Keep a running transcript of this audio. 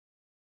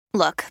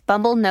Look,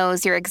 Bumble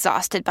knows you're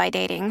exhausted by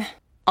dating.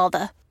 All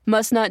the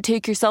must not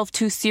take yourself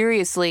too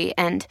seriously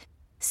and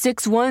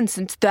 6'1"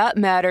 since that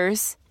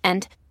matters.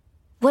 And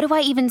what do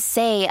I even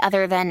say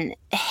other than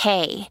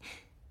hey?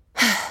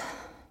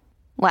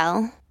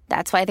 Well,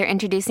 that's why they're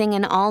introducing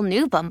an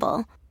all-new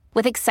Bumble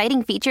with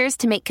exciting features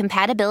to make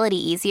compatibility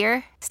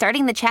easier,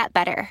 starting the chat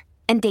better,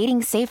 and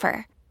dating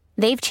safer.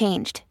 They've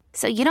changed,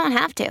 so you don't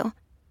have to.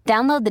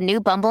 Download the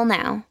new Bumble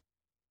now.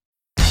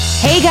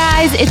 Hey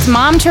guys, it's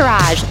Mom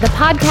Tourage, the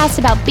podcast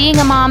about being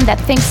a mom that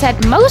thinks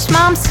that most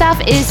mom stuff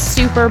is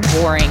super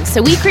boring.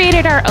 So we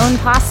created our own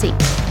posse.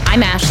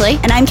 I'm Ashley.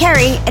 And I'm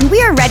Carrie, and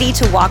we are ready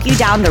to walk you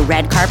down the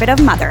red carpet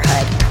of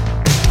motherhood.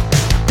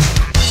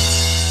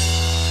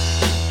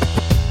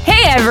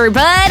 Hey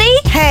everybody!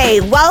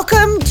 Hey,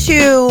 welcome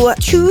to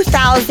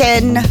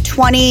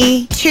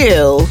 2022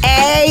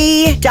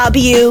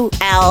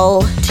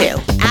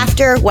 AWL2,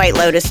 after White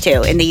Lotus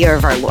 2 in the year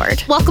of our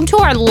Lord. Welcome to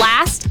our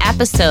last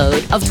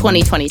episode of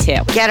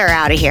 2022. Get her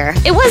out of here.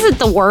 It wasn't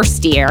the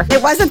worst year. It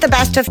wasn't the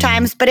best of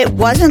times, but it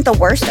wasn't the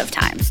worst of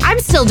times. I'm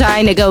still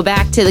dying to go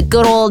back to the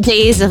good old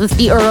days of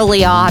the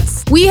early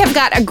aughts. We have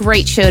got a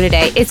great show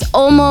today. It's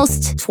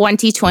almost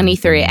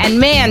 2023, and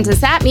man,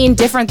 does that mean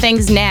different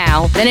things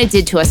now than it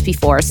did to us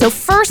before. So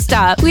first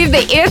up, we have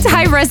the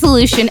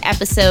anti-resolution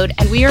episode,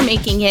 and we are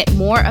making it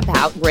more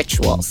about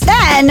rituals.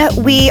 Then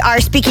we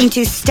are speaking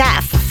to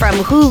Steph from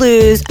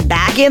Hulu's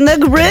Back in the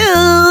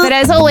Groove. But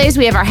as always,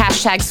 we have our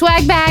hashtag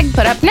swag bag.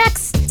 But up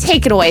next,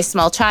 take it away,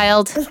 small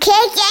child.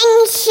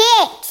 Kicking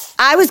shit.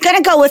 I was going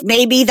to go with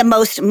maybe the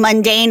most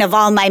mundane of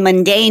all my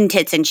mundane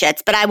tits and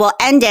shits, but I will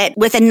end it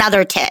with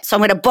another tit. So I'm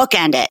going to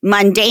bookend it.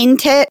 Mundane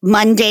tit,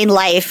 mundane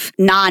life,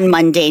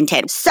 non-mundane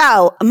tit.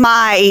 So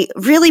my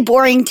really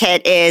boring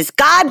tit is,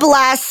 God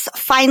bless,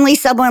 finally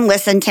someone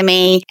listened to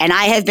me, and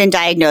I have been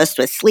diagnosed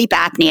with sleep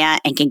apnea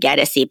and can get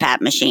a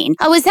CPAP machine.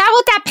 Oh, is that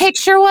what that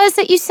picture was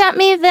that you sent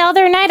me the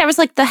other night? I was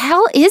like, the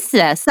hell is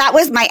this? That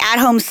was my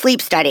at-home sleep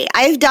study.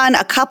 I've done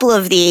a couple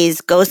of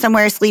these go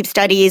somewhere sleep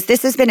studies.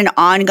 This has been an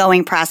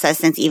ongoing process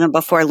since even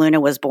before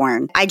Luna was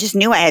born. I just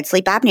knew I had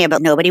sleep apnea,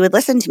 but nobody would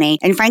listen to me.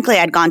 And frankly,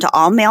 I'd gone to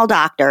all male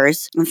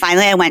doctors. And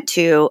finally, I went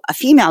to a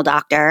female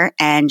doctor,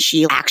 and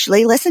she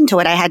actually listened to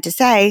what I had to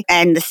say.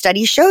 And the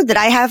study showed that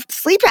I have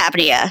sleep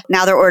apnea.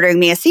 Now they're ordering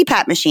me a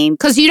CPAP machine.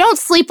 Because you don't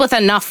sleep with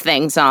enough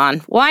things on.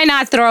 Why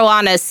not throw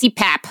on a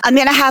CPAP? I'm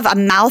going to have a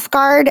mouth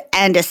guard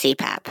and a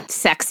CPAP.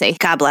 Sexy.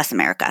 God bless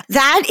America.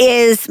 That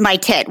is my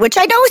tit, which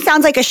I know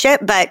sounds like a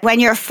shit, but when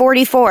you're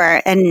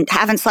 44 and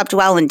haven't slept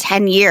well in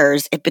 10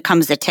 years, it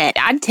becomes a tit.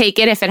 I'd take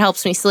it if it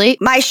helps me sleep.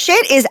 My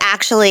shit is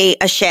actually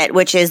a shit,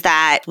 which is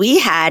that we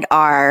had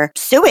our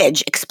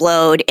sewage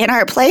explode in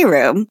our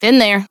playroom. Been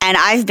there. And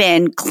I've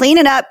been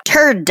cleaning up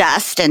turd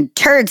dust and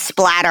turd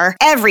splatter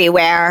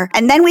everywhere.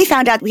 And then we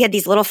found out we had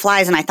these little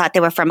flies, and I thought they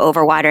were from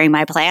overwatering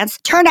my plants.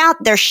 Turned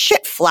out they're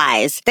shit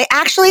flies. They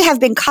actually have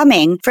been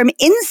coming from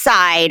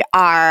inside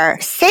our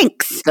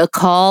sinks. The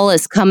call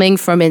is coming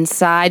from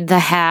inside the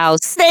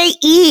house. They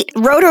eat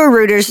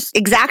Roto-Rooter's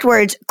exact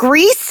words,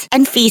 grease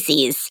and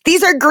feces.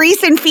 These are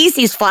grease and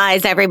feces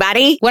flies,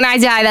 everybody. When I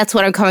die, that's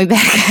what I'm coming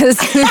back as.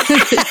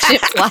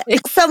 Shit flies.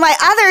 So my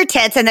other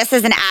tits, and this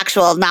is an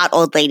actual, not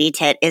old lady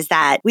tit, is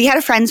that we had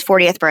a friend's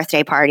 40th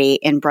birthday party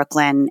in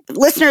Brooklyn.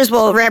 Listeners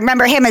will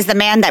remember him as the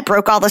man that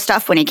broke all the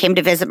stuff when he came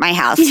to visit my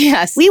house.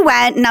 Yes. We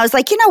went, and I was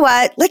like, you know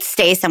what? Let's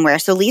stay somewhere.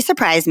 So Lee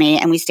surprised me,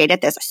 and we stayed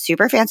at this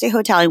super fancy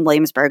hotel in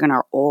Williamsburg in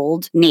our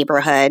old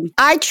neighborhood.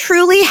 I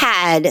truly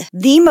had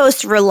the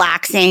most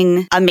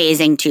relaxing,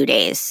 amazing 2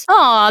 days.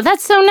 Oh,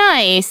 that's so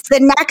nice.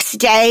 The next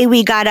day,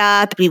 we got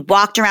up, we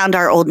walked around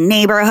our old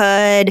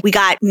neighborhood. We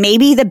got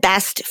maybe the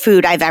best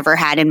food I've ever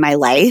had in my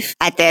life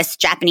at this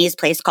Japanese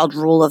place called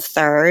Rule of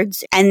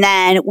Thirds. And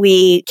then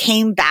we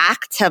came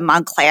back to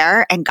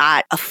Montclair and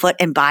got a foot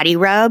and body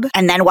rub,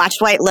 and then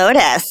watched White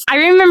Lotus. I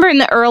remember in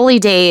the early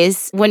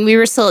days when we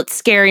were still at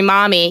Scary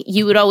Mommy,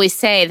 you would always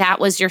say that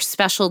was your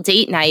special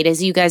date night,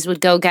 as you guys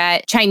would go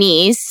get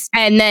Chinese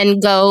and then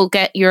go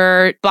get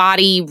your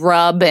body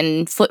rub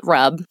and foot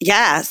rub.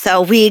 Yeah,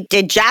 so we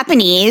did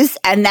Japanese,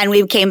 and then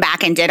we came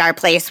back and did our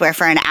place where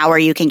for an hour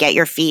you can get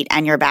your feet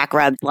and your back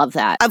rubbed. Love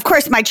that. Of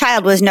course, my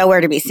child was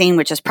nowhere to be seen,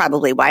 which is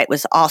probably why it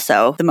was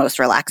also the most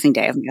relaxing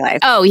day of my life.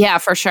 Oh, yeah,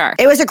 for sure.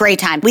 It was a great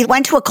time. We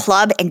went to a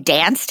club and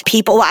danced.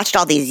 People watched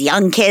all these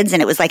young kids,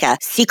 and it was like a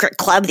secret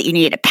club that you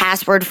needed a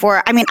password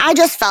for. I mean, I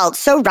just felt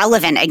so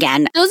relevant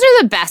again. Those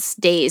are the best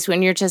days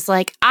when you're just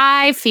like,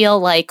 I feel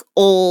like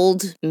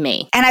old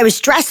me. And I was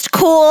dressed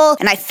cool,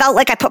 and I felt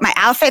like I put my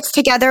outfits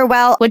together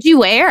well. What'd you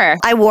wear?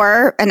 I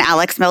wore an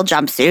Alex Mill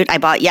jumpsuit. I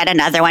bought yet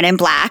another one in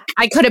black.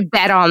 I could have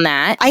bet on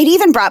that. I'd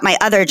even brought my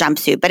other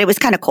jumpsuit, but it was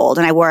kind of cold.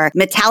 And I wore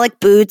metallic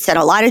boots and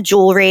a lot of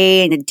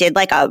jewelry and it did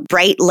like a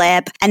bright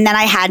lip. And then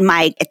I had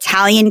my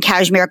Italian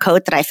cashmere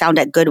coat that I found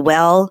at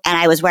Goodwill. And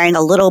I was wearing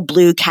a little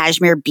blue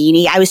cashmere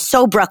beanie. I was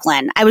so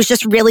Brooklyn. I was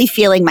just really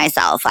feeling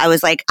myself. I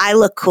was like, I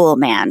look cool,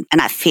 man.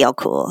 And I feel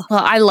cool.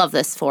 Well, I love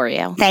this for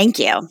you. Thank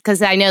you.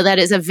 Because I know that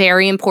is a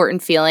very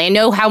important feeling. I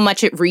know how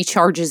much it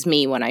recharges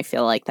me when I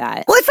feel like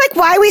that. Well, it's like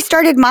why we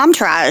started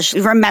Momtourage,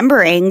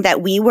 remembering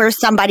that we were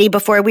somebody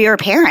before we were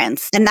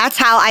parents. And that's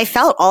how I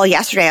felt all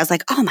yesterday. I was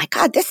like, oh my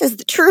God, this is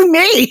the true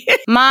me.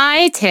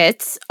 My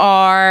tits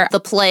are the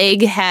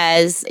plague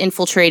has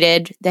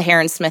infiltrated the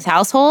Heron Smith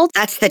household.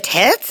 That's the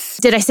tits?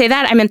 Did I say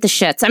that? I meant the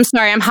shits. I'm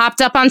sorry. I'm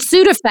hopped up on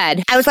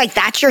Sudafed. I was like,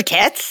 that's your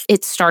tits?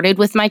 It started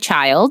with my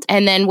child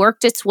and then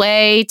worked its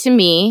way to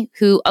me,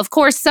 who, of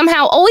course,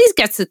 somehow always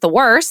gets it the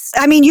worst.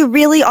 I mean, you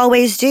really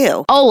always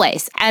do.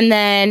 Always. And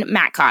then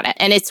Matt got it.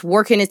 And it's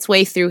working its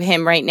way through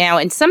him right now.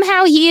 And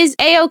somehow he is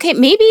A-okay.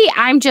 Maybe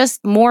I'm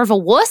just more of a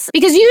wuss.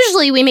 Because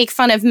usually we make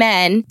fun of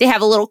men. They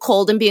have a little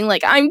cold and being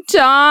like, I'm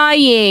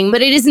dying.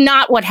 But it is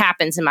not what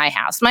happens in my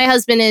house. My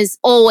husband is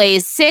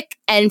always sick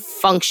and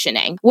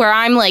functioning. Where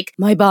I'm like,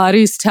 my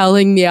body's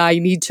telling me I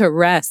need to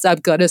rest. I'm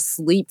going to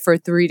sleep for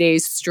 3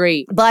 days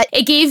straight. But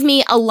it gave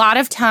me a lot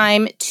of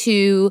time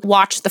to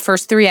watch the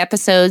first 3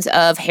 episodes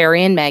of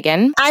Harry and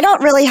Meghan. I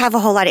don't really have a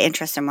whole lot of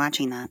interest in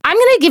watching that. I'm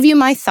going to give you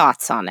my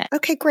thoughts on it.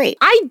 Okay, great.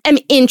 I am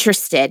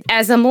interested.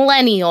 As a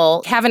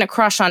millennial, having a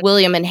crush on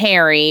William and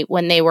Harry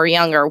when they were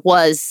younger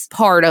was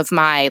part of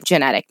my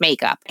genetic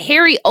makeup.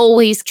 Harry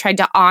always tried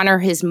to honor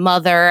his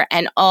mother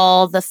and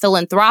all the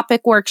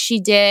philanthropic work she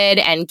did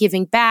and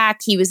giving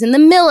back. He was in the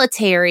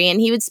military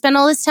and he would spend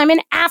all his time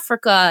in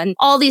Africa and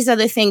all these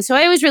other things. So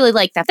I always really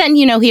liked that. Then,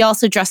 he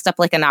also dressed up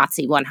like a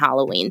Nazi one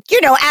Halloween.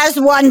 As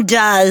one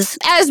does.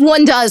 As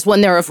one does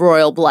when they're of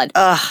royal blood.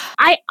 Ugh.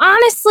 I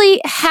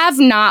honestly have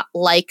not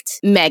liked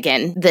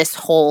Meghan this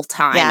whole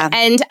time. Yeah.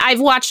 And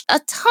I've watched a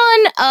ton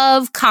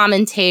of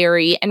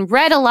commentary and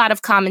read a lot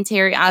of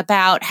commentary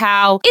about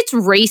how it's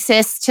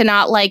racist to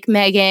not like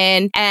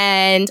Meghan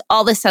and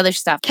all this other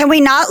stuff. Can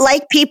we not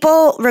like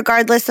people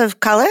regardless of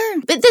color?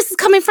 But this is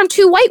coming from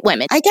 2 white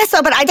women. I guess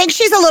so, but I think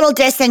she's a little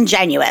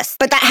disingenuous.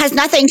 But that has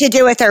nothing to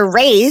do with her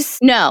race.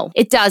 No,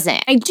 it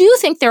doesn't. I do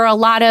think there are a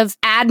lot of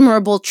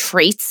admirable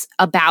traits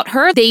about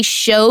her. They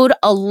showed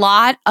a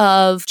lot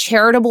of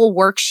charitable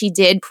work she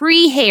did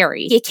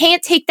pre-Harry. You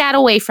can't take that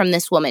away from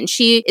this woman.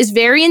 She is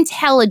very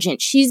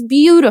intelligent. She's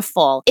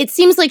beautiful. It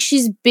seems like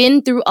she's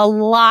been through a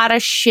lot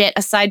of shit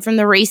aside from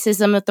the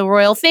racism of the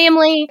royal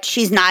family.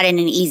 She's not in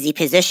an easy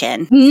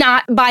position.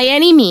 Not by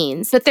any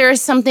means, but there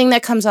is something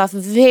that comes off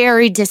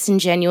very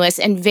disingenuous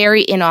and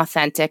very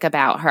inauthentic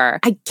about her.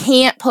 I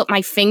can't put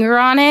my finger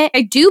on it.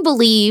 I do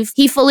believe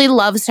he fully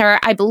loves her.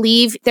 I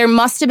believe there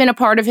must have been a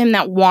part of him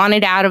that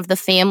wanted out of the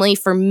family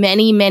for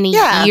many, many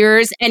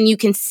years. And you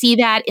can see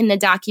that in the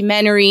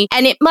documentary.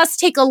 And it must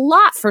take a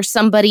lot for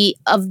somebody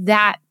of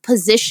that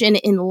position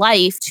in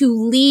life to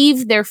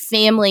leave their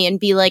family and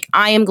be like,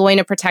 I am going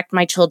to protect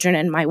my children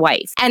and my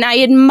wife. And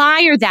I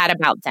admire that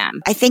about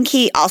them. I think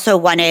he also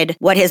wanted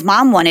what his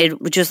mom wanted,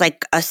 which was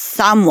like a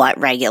somewhat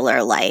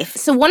regular life.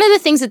 So one of the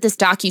things that this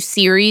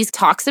docuseries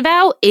talks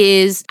about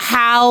is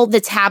how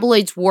the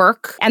tabloids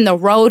work and the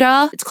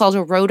rota, it's called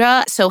a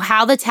rota. So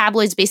how the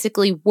tabloids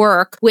basically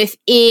work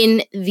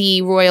within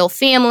the royal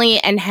family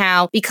and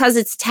how, because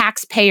it's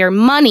taxpayer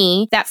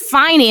money that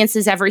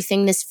finances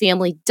everything this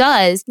family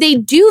does, they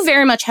do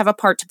very much have a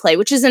part to play,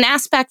 which is an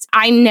aspect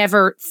I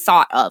never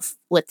thought of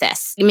with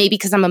this, maybe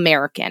because I'm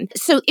American.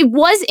 So it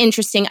was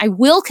interesting. I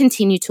will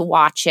continue to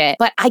watch it,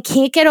 but I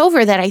can't get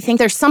over that. I think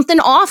there's something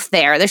off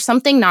there. There's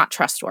something not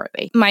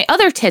trustworthy. My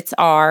other tits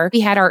are, we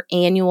had our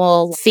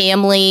annual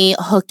family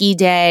hooky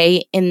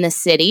day in the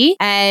city,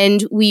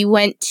 and we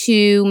went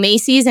to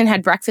Macy's and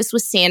had breakfast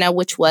with Santa,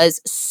 which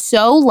was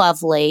so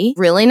lovely.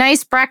 Really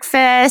nice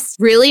breakfast.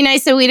 Really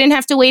nice that we didn't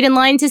have to wait in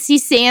line to see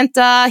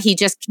Santa. He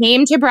just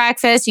came to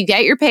breakfast. You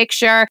get your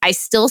picture. I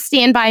still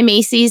stand by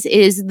Macy's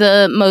is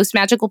the most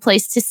magical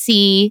place to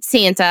see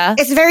Santa.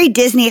 It's a very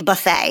Disney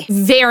buffet.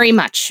 Very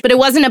much. But it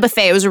wasn't a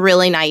buffet. It was a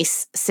really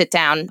nice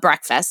sit-down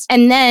breakfast.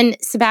 And then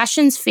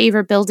Sebastian's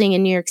favorite building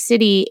in New York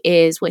City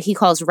is what he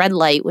calls Red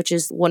Light, which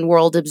is One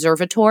World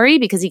Observatory,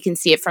 because he can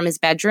see it from his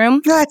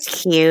bedroom.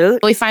 That's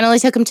cute. We finally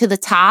took him to the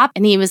top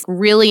and he was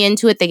really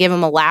into it. They gave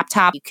him a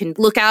laptop. You can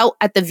look out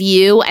at the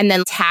view and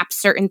then tap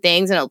certain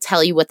things and it'll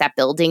tell you what that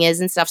building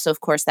is and stuff. So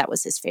of course that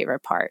was his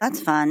favorite part.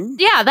 That's fun.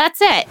 Yeah, that's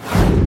it.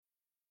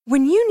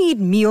 When you need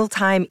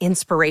mealtime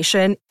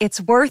inspiration,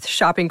 it's worth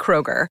shopping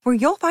Kroger, where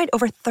you'll find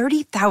over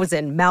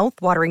 30,000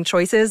 mouth-watering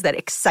choices that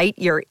excite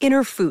your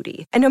inner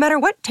foodie. And no matter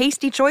what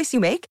tasty choice you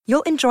make,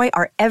 you'll enjoy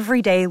our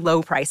everyday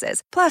low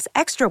prices, plus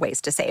extra ways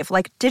to save,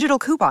 like digital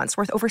coupons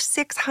worth over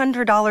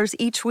 $600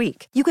 each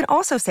week. You can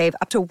also save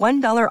up to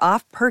 $1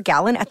 off per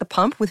gallon at the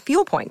pump with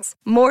fuel points.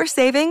 More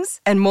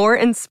savings and more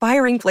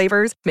inspiring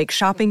flavors make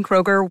shopping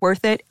Kroger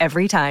worth it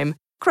every time.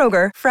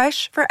 Kroger,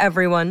 fresh for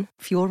everyone.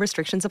 Fuel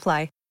restrictions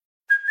apply.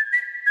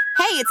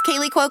 Hey, it's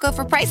Kaylee Cuoco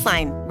for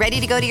Priceline. Ready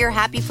to go to your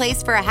happy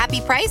place for a happy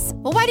price?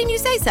 Well, why didn't you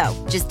say so?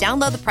 Just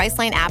download the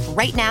Priceline app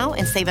right now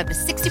and save up to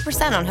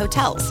 60% on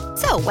hotels.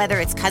 So whether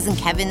it's Cousin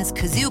Kevin's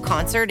Kazoo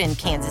Concert in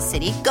Kansas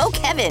City, go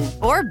Kevin,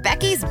 or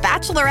Becky's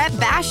Bachelorette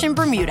Bash in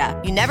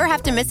Bermuda, you never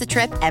have to miss a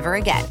trip ever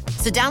again.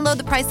 So download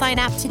the Priceline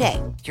app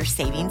today. Your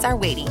savings are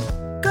waiting.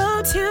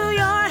 Go to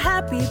your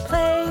happy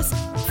place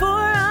for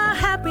a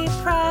happy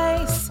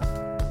price.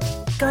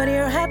 Go to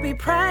your happy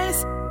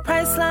price,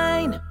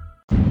 Priceline.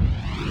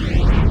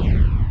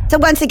 So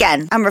once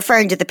again, I'm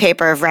referring to the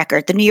paper of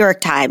record, the New York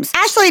Times.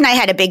 Ashley and I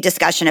had a big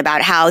discussion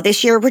about how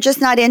this year we're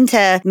just not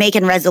into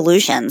making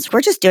resolutions.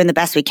 We're just doing the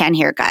best we can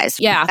here, guys.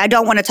 Yeah. I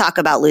don't want to talk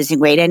about losing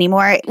weight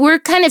anymore. We're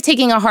kind of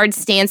taking a hard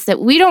stance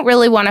that we don't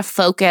really want to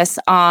focus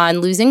on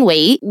losing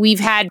weight. We've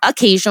had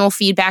occasional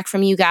feedback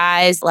from you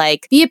guys,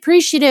 like, be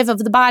appreciative of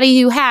the body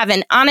you have.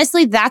 And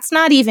honestly, that's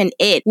not even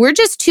it. We're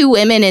just two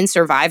women in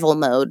survival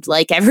mode,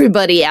 like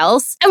everybody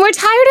else. And we're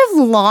tired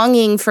of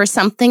longing for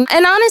something.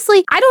 And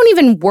honestly, I don't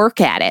even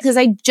work at it, because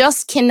I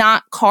just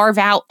cannot carve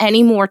out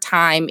any more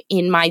time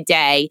in my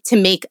day to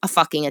make a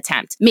fucking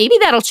attempt. Maybe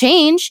that'll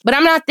change, but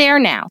I'm not there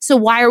now. So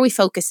why are we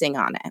focusing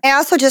on it? I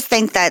also just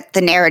think that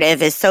the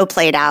narrative is so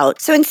played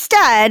out. So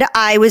instead,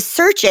 I was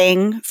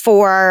searching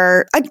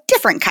for a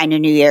different kind of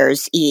New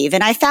Year's Eve,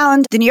 and I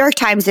found the New York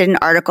Times did an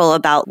article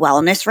about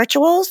wellness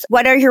rituals.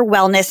 What are your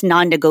wellness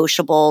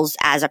non-negotiables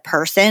as a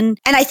person?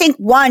 And I think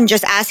one,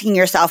 just asking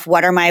yourself,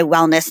 what are my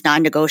wellness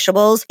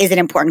non-negotiables, is an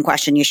important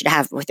question you should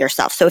have with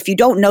yourself. So if you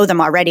don't know them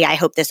already, I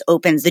hope this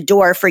opens the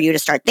door for you to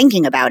start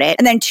thinking about it.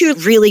 And then two,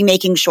 really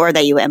making sure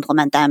that you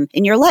implement them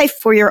in your life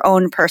for your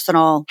own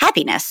personal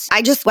happiness.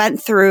 I just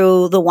went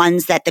through the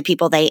ones that the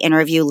people they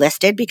interview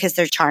listed because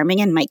they're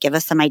charming and might give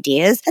us some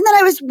ideas. And then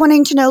I was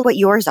wanting to know what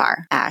yours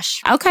are,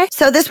 Ash. Okay.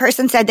 So this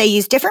person said they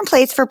use different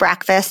plates for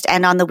breakfast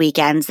and on the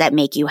weekends that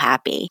make you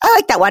happy. I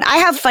like that one. I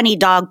have funny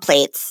dog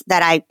plates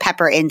that I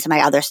pepper into my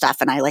other stuff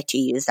and I like to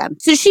use them.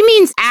 So she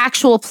means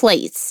actual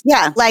plates.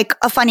 Yeah, like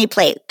a funny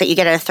plate that you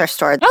get at a thrift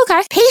store.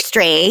 Okay.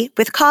 Pastry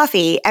with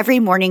coffee every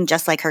morning,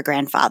 just like her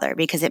grandfather,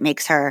 because it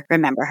makes her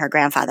remember her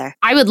grandfather.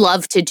 I would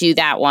love to do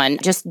that one.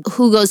 Just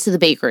who goes to the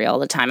bakery all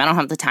the time? I don't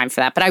have the time for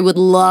that, but I would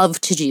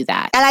love to do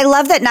that. And I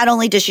love that not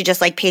only does she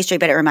just like pastry,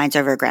 but it reminds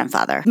her of her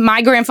grandfather.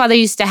 My grandfather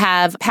used to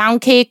have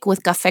pound cake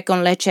with café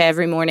con leche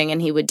every morning,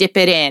 and he would dip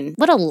it in.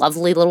 What a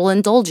lovely little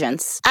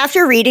indulgence.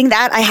 After reading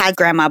that, I had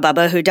Grandma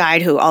Bubba, who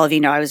died, who all of you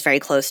know I was very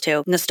close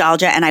to.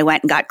 Nostalgia, and I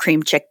went and got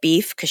cream chick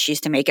beef because she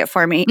used to make it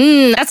for me.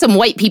 That's some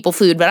white people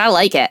food, but I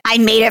like it. I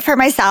made it for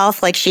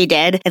myself like she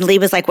did. And Lee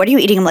was like, what are you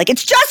eating? I'm like,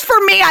 it's just for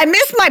me. I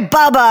miss my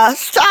Bubba.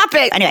 Stop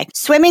it. Anyway,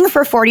 swimming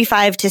for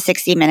 45 to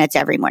 60 minutes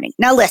every morning.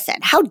 Now listen,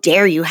 how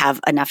dare you have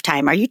enough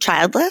time? Are you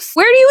childless?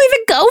 Where do you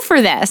even go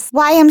for this?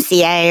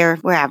 YMCA or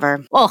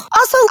wherever. Oh.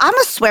 Also, I'm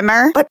a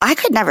swimmer, but I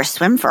could never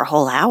swim for a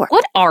whole hour.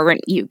 What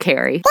aren't you,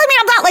 Carrie? Well, I mean,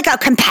 I'm not like a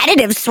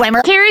competitive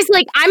swimmer. Carrie's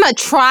like, I'm a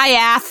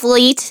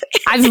triathlete.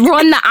 I've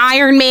run the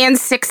Ironman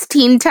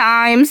 16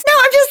 times. No,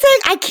 I'm just saying,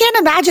 I can't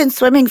imagine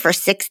swimming for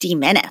 60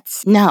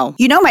 minutes. No.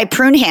 You know my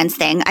prune hands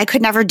thing. I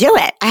could never do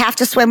it. I have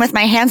to swim with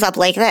my hands up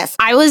like this.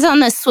 I was on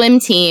the swim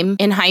team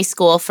in high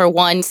school for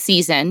one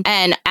season,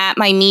 and at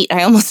my meet,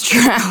 I almost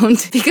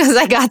drowned because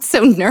I got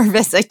so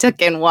nervous I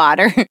took in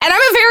water. And I'm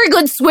a very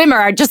good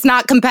swimmer, just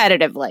not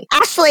competitively.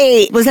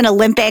 Ashley was an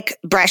Olympic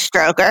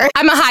breaststroker.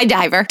 I'm a high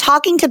diver.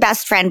 Talking to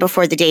best friend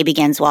before the day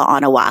begins while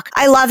on a walk.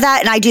 I love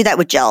that, and I do that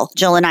with Jill.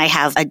 Jill and I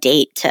have a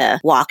date to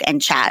walk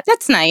and chat.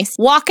 That's nice.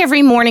 Walk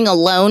every morning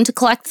alone to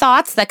collect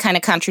thoughts. That kind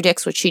of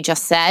contradicts what she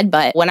just said,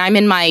 but when I'm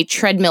in my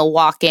treadmill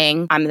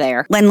walking, I'm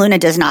there. When Luna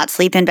does not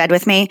sleep in bed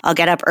with me, I'll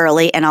get up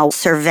early and I'll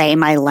survey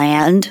my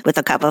land with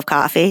a cup of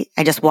coffee.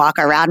 I just walk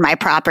around my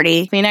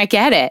property. I mean, I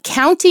get it.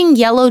 Counting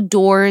yellow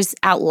doors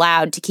out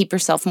loud to keep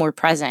yourself more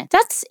present.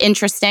 That's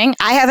interesting.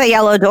 I have a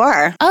yellow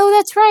door. Oh,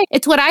 that's right.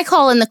 It's what I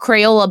call in the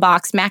Crayola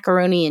box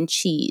macaroni and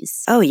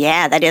cheese. Oh,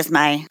 yeah, that is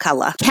my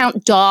color.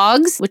 Count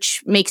dogs,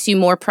 which makes you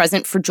more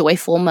present for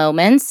joyful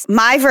moments.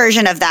 My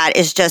version of that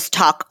is just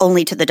talk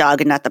only to the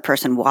dog and not the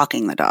person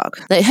walking the dog.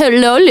 Like,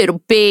 hello, little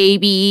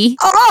baby.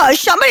 Oh,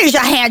 somebody's a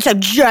handsome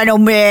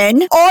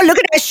gentleman. Oh, look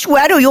at that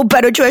sweater. You're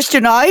better dressed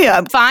than I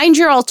am. Find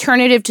your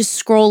alternative to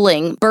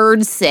scrolling.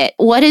 Bird sit.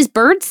 What does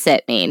bird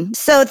sit mean?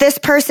 So this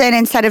person,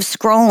 instead of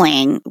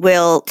scrolling,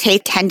 will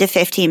take 10 to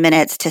 15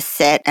 minutes to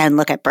sit and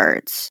look at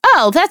birds.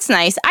 Oh, that's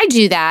nice. I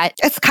do that.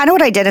 It's kind of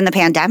what I did in the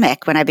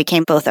pandemic when I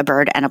became both a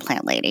bird and a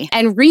plant lady.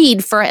 And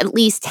read for at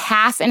least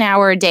half an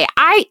hour a day.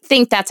 I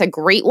think that's a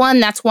great one.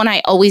 That's one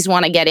I always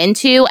want to get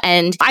into.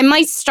 And I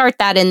might start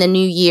that in the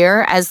new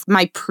year as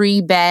my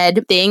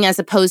pre-bed thing as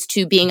opposed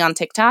to being on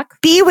TikTok.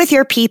 Be with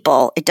your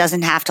people. It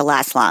doesn't have to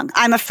last long.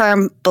 I'm a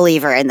firm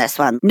believer in this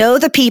one. Know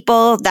the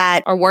people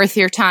that are worth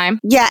your time.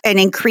 Yeah, and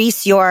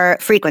increase your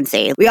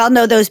frequency. We all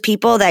know those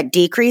people that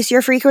decrease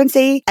your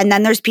frequency. And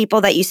then there's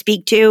people that you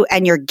speak to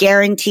and you're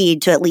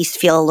guaranteed to at least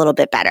feel a little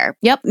bit better.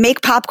 Yep.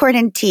 Make popcorn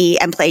and tea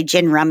and play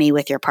gin rummy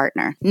with your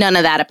partner. None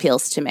of that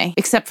appeals to me,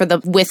 except for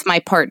the with my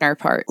partner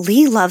part.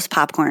 Lee loves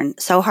popcorn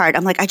so hard.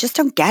 I'm like, I just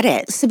don't get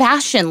it.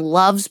 Sebastian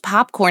loves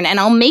popcorn, and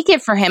I'll make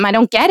it for him. I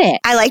don't get it.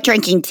 I like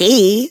drinking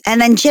tea. And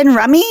then gin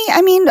rummy,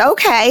 I mean,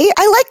 okay.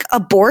 I like a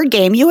board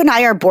game. You and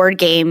I are board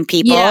game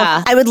people.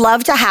 Yeah. I would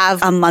love to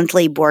have a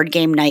monthly board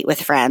game night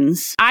with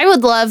friends. I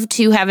would love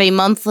to have a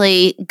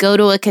monthly go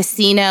to a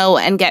casino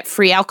and get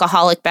free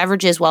alcoholic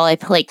beverages while I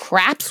play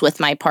craps with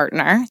my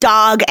partner.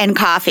 Dog and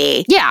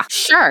coffee. Yeah,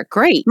 sure.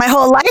 Great. My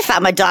whole life,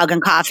 I'm a dog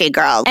and coffee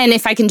girl. And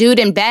if I can do it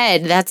in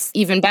bed, that's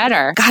even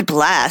better. God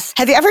bless.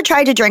 Have you ever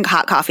tried to drink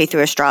hot coffee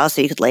through a straw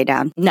so you could lay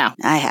down? No.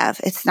 I have.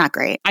 It's not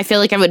great. I feel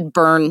like I would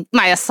burn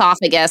my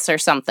esophagus or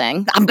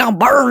something. I'm going to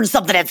burn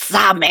something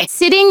inside me.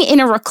 Sitting in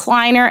a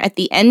recliner at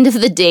the end of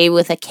the day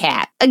with a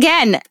cat.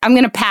 Again, I'm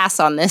going to pass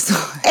on this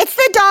one. It's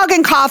the dog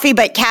and coffee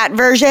but cat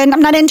version.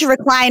 I'm not into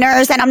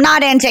recliners and I'm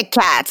not into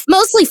cats.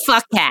 Mostly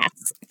fuck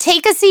cats.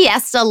 Take a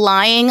siesta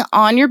lying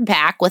on your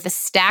back with a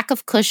stack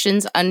of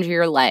cushions under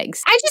your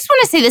legs. I just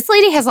want to say this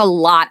lady has a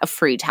lot of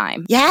free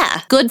time.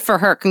 Yeah. Good for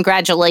her.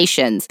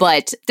 Congratulations.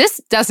 But this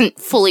doesn't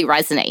fully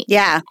resonate.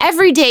 Yeah.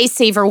 Every day,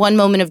 savor one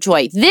moment of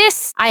joy.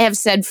 This I have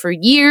said for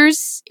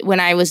years when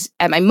I was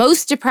at my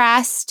most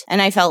depressed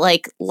and I felt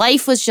like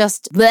life was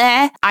just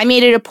bleh. I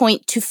made it a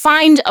point to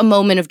find a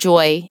moment of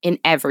joy in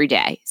every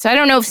day. So I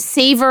don't know if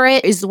savor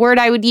it is the word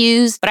I would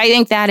use, but I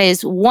think that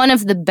is one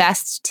of the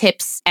best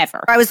tips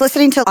ever. I was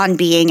listening to On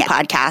Being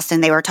podcast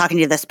and they were talking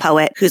to this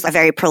poet who's a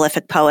very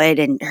prolific poet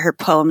and her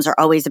poems are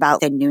always about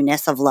the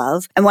newness of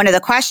love. And one of the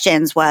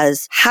questions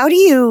was, how do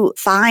you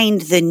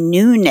find the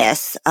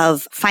newness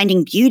of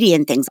finding beauty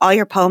in things? All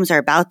your poems are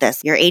about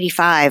this. You're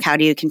 85. How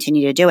do you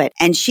continue to do it?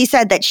 And she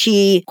said that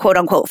she, quote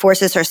unquote,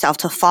 forces herself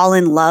to fall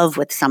in love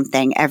with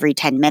something every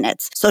 10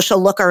 minutes. So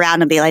she'll look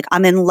around and be like,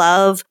 I'm in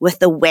love with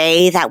the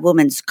way that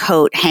woman's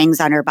coat hangs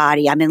on her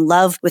body. I'm in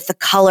love with the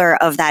color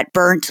of that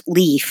burnt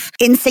leaf.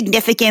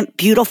 Insignificant,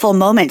 beautiful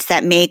moments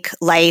that make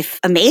life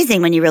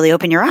amazing when you really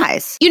open your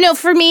eyes. You know,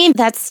 for me,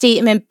 that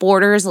statement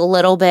borders a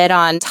little bit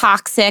on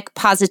toxic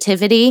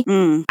positivity.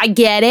 I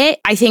get it.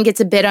 I think it's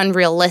a bit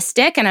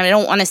unrealistic, and I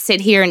don't want to sit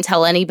here and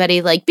tell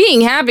anybody like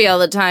being happy all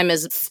the time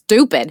is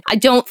stupid. I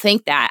don't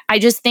think that. I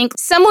just think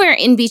somewhere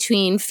in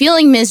between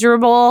feeling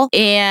miserable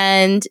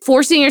and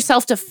forcing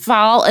yourself to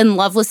fall in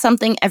love with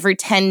something every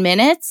 10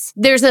 minutes,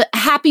 there's a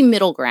happy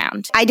middle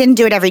ground. I didn't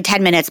do it every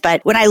 10 minutes,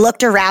 but when I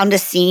looked around a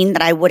scene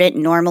that I wouldn't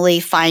normally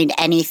find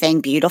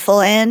anything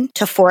beautiful in,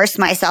 to force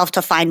myself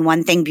to find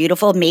one thing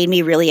beautiful made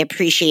me really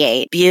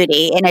appreciate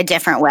beauty in a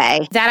different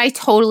way. That I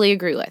totally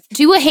agree with.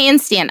 Do a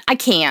handstand. I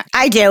can't.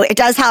 I do. It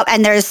does help.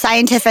 And there's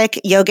scientific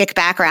yogic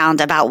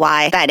background about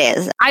why that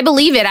is. I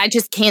believe it. I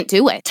just can't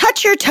do it.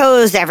 Touch your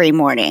toes every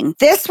morning.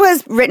 This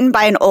was written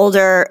by an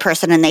older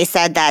person, and they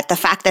said that the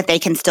fact that they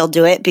can still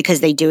do it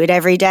because they do it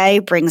every day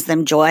brings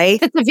them joy.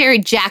 That's a very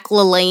Jack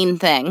LaLanne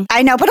thing.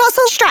 I know, but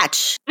also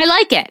stretch. I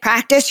like it.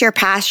 Practice your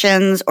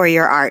passions or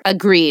your art.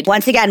 Agreed.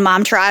 Once again,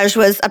 Momtourage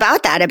was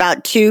about that,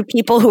 about two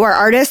people who are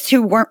artists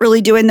who weren't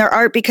really doing their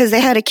art because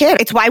they had a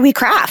kid. It's why we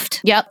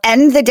craft. Yep.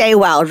 End the day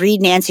well.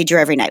 Read Nancy Drew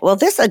every night. Well,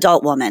 this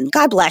adult woman,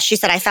 God bless, she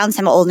said, I found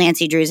some old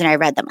Nancy Drews and I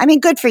read them. I mean,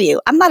 good for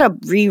you. I'm not a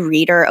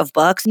rereader of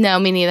books. No,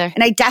 me neither.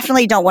 And I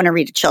definitely don't want to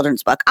read a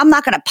children's book. I'm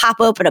not going to pop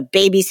open a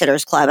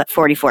Babysitter's Club at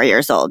 44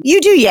 years old.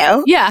 You do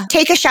you. Yeah.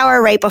 Take a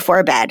shower right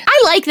before bed.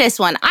 I like this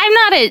one. I'm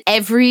not an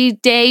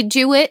everyday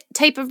do it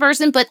type of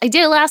person, but I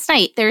did it last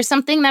night. There's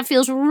something that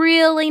feels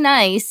really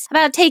nice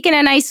about taking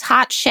a nice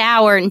hot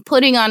shower and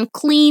putting on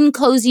clean,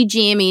 cozy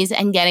jammies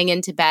and getting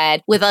into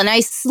bed with a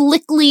nice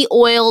slickly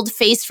oiled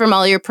face from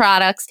all your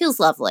products. Feels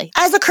lovely.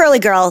 As a curly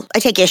girl, I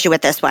take issue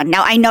with this one.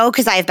 Now, I know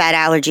because I have bad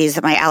allergies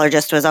that my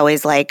allergist was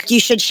always like, you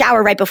should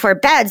shower right before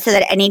bed so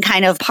that any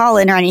kind of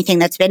pollen or anything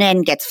that's been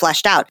in gets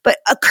flushed out. But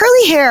a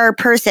curly hair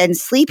person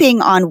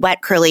sleeping on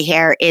wet curly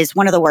hair is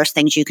one of the worst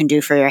things you can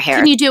do for your hair.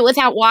 Can you do it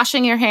without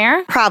washing your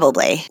hair?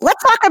 Probably.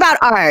 Let's talk about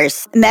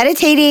ours.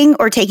 Meditating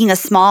or taking a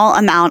small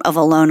amount of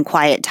alone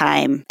quiet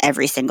time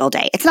every single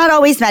day. It's not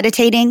always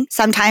meditating.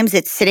 Sometimes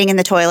it's sitting in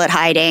the toilet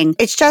hiding.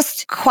 It's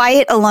just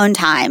quiet alone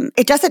time.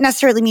 It doesn't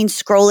necessarily mean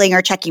scrolling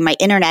or checking my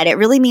internet. It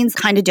really means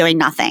kind of doing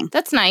nothing.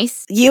 That's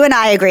nice. You and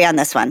I agree on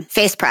this one.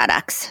 Face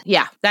products.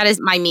 Yeah, that is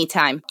my me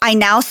time. I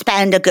now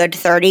spend a good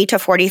 30 to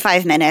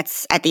 45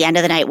 minutes at the end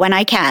of the night when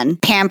I can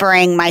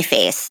pampering my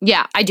face.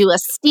 Yeah, I do a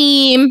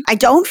steam. I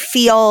don't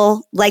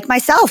feel like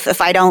myself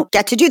if I don't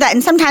get to do that.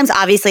 And sometimes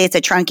obviously it's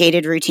a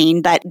truncated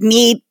routine, but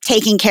me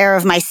taking care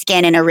of my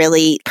skin in a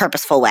really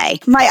purposeful way.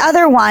 My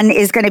other one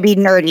is going to be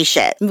nerdy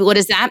shit. What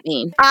does that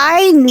mean?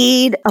 I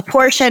need a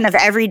portion of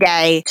every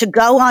day to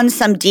go on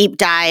some deep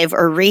dive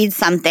or read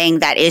something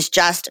that is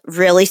just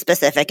really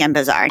specific and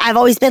bizarre. I've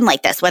always been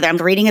like this, whether I'm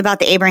reading about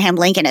the Abraham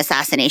Lincoln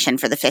assassination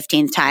for the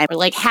 15th time. Or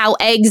like how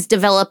eggs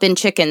develop in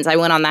chickens. I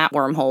went on that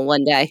wormhole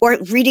one day. Or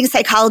reading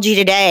Psychology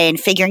Today and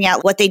figuring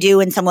out what they do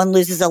when someone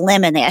loses a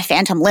limb and they have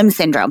phantom limb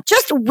syndrome.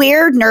 Just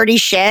weird, nerdy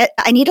shit.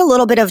 I need a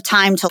little bit of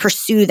time to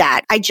pursue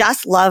that. I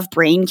just love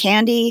brain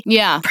candy.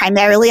 Yeah.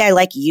 Primarily, I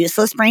like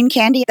useless brain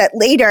candy that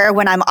later,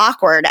 when I'm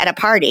awkward at a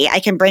party, I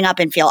can bring up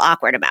and feel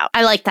awkward about.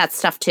 I like that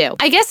stuff too.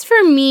 I guess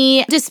for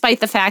me, despite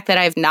the fact that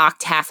I've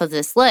knocked half of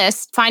this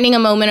list, finding a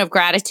moment of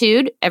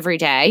gratitude every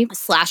day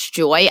 /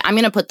 joy, I'm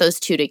going to put those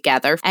two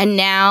together. And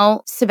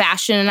now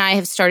Sebastian and I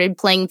have started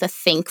playing the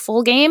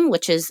Thankful game,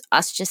 which is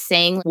us just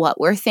saying what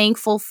we're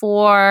thankful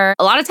for.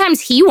 A lot of times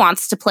he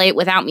wants to play it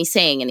without me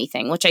saying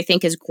anything, which I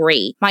think is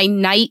great. My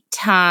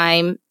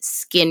nighttime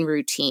skin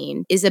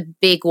routine is a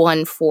big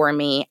one for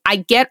me. I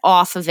get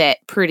off of it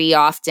pretty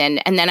often,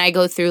 and then I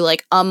go through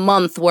like a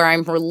month where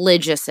I'm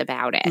religious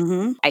about it.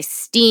 Mm-hmm. I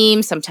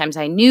steam, sometimes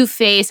I new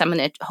face. I'm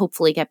going to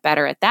hopefully get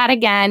better at that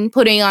again.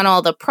 Putting on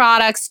all the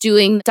products,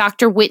 doing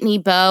Dr. Whitney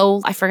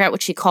Bowe. I forget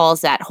what she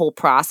calls that whole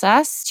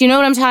process. Do you know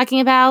what I'm talking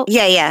about?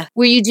 Yeah.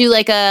 Where you do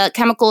like a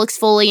chemical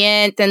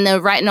exfoliant, then the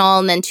retinol,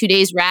 and then 2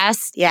 days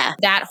rest. Yeah.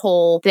 That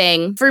whole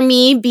thing. For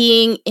me,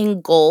 being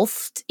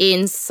engulfed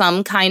in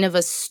some kind of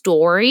a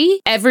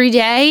story every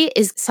day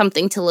is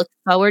something to look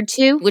forward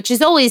to, which is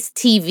always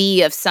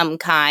TV of some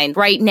kind.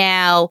 Right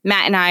now,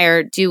 Matt and I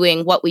are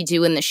doing What We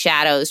Do in the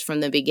Shadows from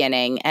the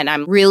beginning, and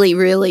I'm really,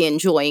 really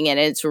enjoying it.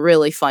 It's a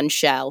really fun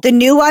show. The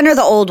new one or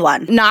the old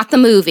one? Not the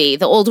movie.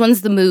 The old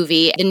one's the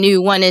movie. The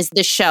new one is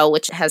the show,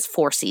 which has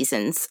 4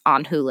 seasons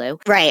on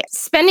Hulu. Right.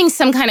 Spending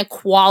some kind of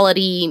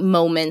quality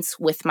moments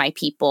with my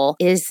people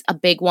is a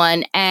big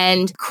one.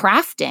 And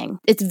crafting.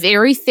 It's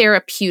very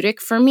therapeutic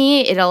for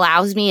me. It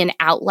allows me an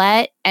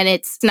outlet, and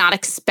it's not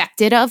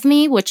expected of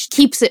me, which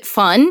keeps it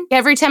fun.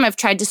 Every time I've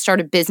tried to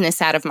start a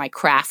business out of my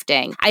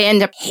crafting, I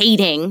end up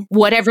hating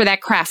whatever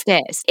that craft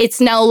is.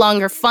 It's no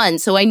longer fun.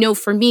 So I know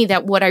for me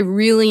that what I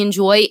really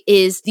enjoy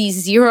is the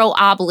zero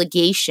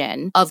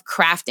obligation of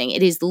crafting.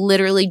 It is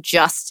literally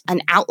just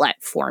an outlet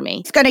for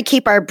me. It's going to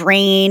keep our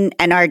brain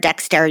and our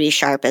dexterity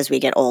sharp as we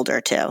get older,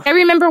 too. I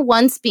remember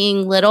once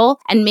being little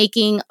and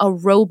making a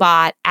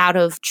robot out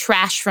of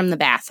trash from the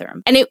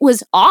bathroom. And it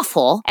was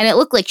awful. And it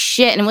looked like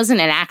shit. And it wasn't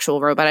an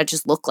actual robot. It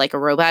just looked like a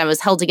robot. It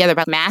was held together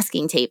by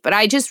masking tape. But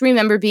I just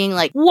remember being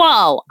like,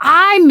 whoa,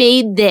 I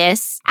made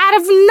this out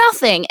of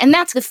nothing. And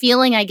that's the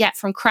feeling I get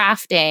from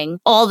crafting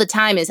all the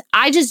time is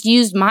I just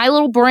used my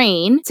little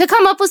brain to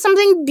come up with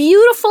something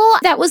beautiful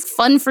that was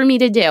fun for me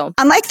to do.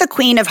 I'm like the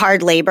queen of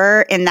hard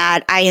labor in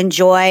that I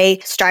enjoy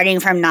starting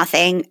from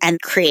nothing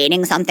and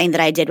creating something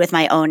that I did with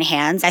my own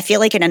hands. I feel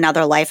like in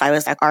another life I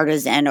was an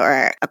artisan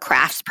or a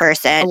crafts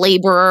person. A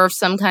laborer of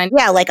some kind.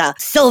 Yeah, like a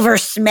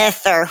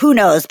silversmith or who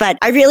knows. But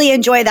I really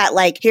enjoy that,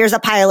 like, here's a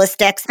pile of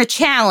sticks. The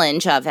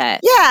challenge of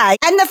it. Yeah.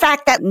 And the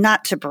fact that,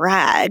 not to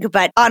brag,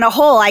 but on a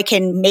whole, I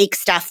can make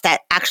stuff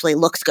that actually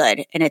looks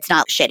good and it's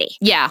not shitty.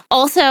 Yeah.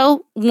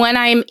 Also, when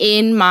I'm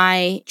in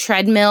my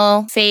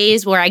treadmill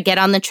phase where I get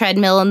on the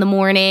treadmill in the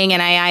morning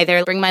and I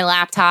either bring my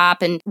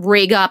laptop and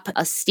rig up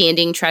a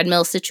standing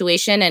treadmill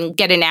situation and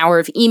get an hour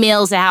of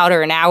emails out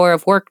or an hour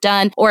of work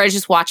done, or I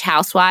just watch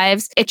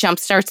Housewives, it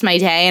jumpstarts my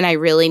day and I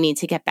really need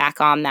to get back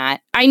on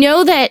that. I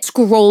know that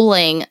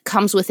scrolling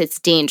comes with its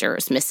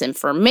dangers,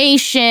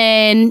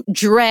 misinformation,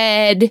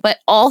 dread, but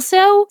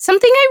also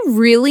something I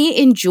really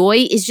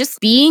enjoy is just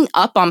being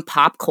up on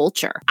pop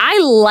culture. I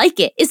like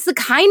it. It's the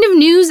kind of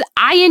news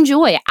I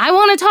enjoy. I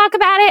want to talk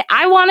about it.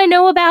 I want to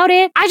know about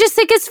it. I just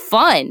think it's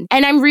fun.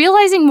 And I'm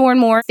realizing more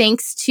and more,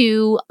 thanks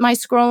to my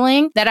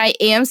scrolling, that I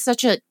am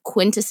such a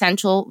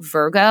quintessential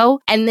Virgo.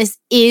 And this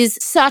is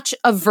such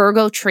a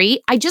Virgo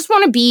trait. I just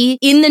want to be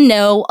in the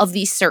know of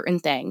these certain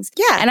things.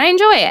 Yeah. And I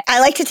enjoy it. I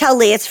like to tell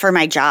Lee it's for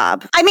my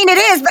job. I mean, it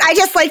is, but I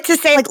just like to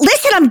say, like,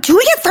 listen, I'm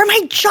doing it for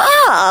my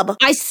job.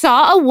 I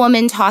saw a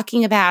woman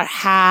talking about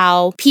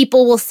how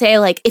people will say,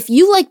 like, if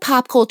you like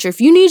pop culture,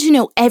 if you need to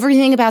know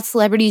everything about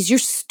celebrities, you're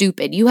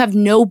stupid. You have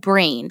no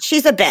brain.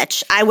 She's a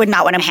bitch. I would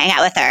not want to hang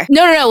out with her.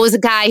 No. It was a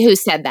guy who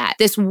said that.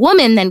 This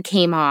woman then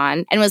came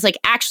on and was like,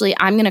 actually,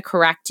 I'm going to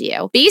correct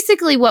you.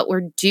 Basically, what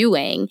we're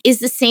doing is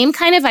the same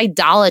kind of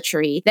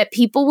idolatry that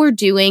people were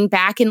doing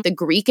back in the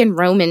Greek and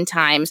Roman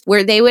times,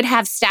 where they would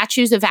have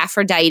statues of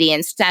Aphrodite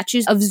and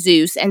statues of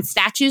Zeus and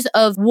statues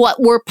of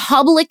what were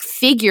public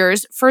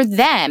figures for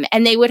them.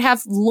 And they would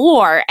have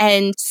lore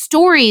and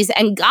stories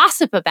and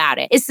gossip about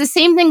it. It's the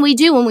same thing we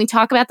do when we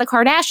talk about the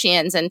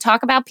Kardashians and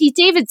talk about Pete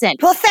Davidson.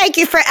 Well, thank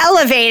you for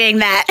elevating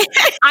that.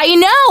 I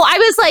know. I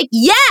was like,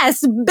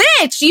 yes,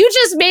 bitch, you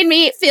just made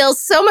me feel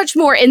so much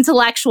more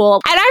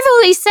intellectual. And I've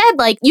always said,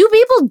 like, you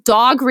people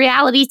dog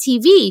reality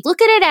TV.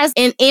 Look at it as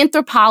an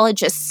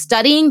anthropologist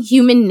studying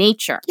human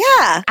nature.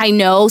 Yeah. I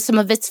know some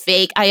of it's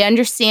fake. I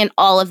understand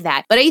all of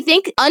that. But I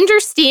think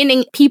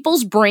understanding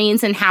people's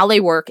brains and how they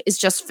work is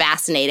just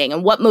fascinating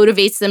and what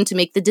motivates them to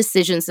make the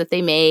decisions that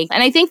they make.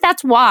 And I think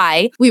that's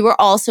why we were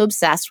all so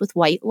obsessed with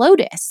White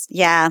Lotus.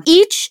 Yeah.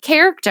 Each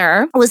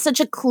character was such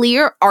a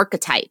clear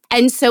archetype.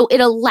 And so it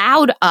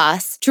allowed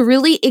us to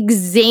really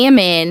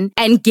examine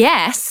and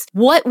guess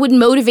what would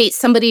motivate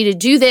somebody to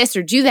do this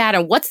or do that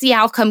and what's the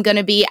outcome going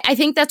to be. I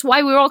think that's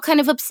why we were all kind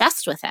of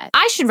obsessed with it.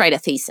 I should write a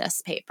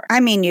thesis paper. I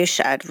mean, you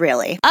should,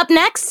 really. Up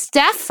next,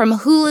 Steph from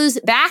Hulu's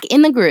Back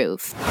in the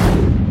Groove.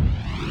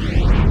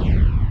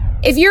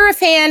 If you're a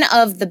fan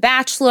of The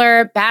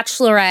Bachelor,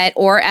 Bachelorette,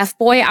 or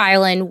F-Boy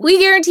Island, we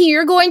guarantee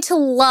you're going to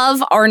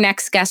love our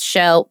next guest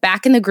show,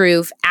 Back in the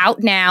Groove,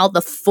 out now,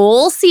 the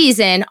full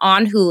season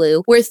on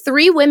Hulu, where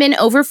 3 women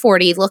over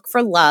 40 look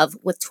for love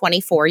with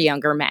 24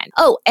 younger men.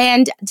 Oh,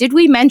 and did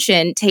we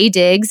mention Taye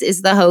Diggs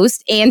is the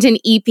host and an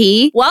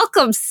EP?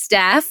 Welcome,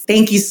 Steph.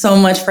 Thank you so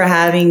much for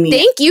having me.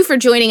 Thank you for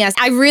joining us.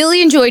 I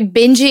really enjoyed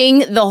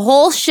binging the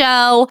whole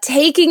show,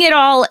 taking it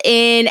all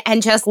in,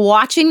 and just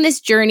watching this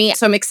journey.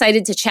 So I'm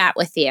excited to chat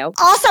with you.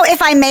 Also,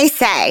 if I may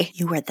say,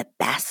 you were the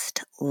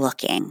best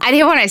looking. I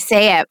didn't want to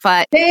say it,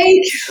 but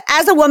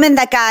as a woman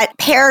that got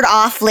paired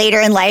off later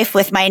in life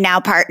with my now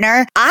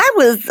partner, I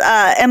was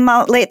in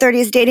my late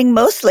 30s dating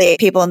mostly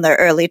people in their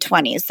early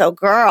 20s. So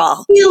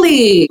girl.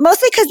 Really?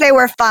 Mostly because they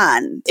were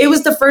fun. It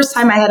was the first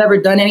time I had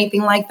ever done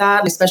anything like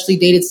that, especially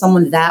dated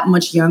someone that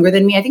much younger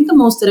than me. I think the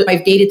most that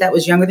I've dated that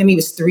was younger than me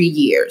was 3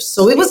 years.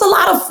 So it was a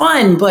lot of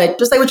fun, but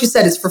just like what you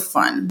said, it's for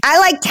fun. I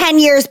like 10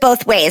 years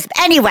both ways.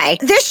 Anyway,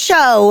 this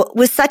show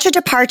was such a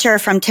departure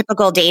from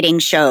typical dating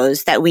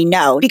shows that we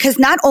know, because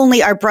not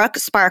only are Brooke,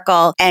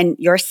 Sparkle, and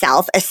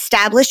yourself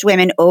established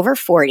women over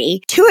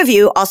 40, 2 of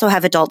you also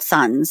have adult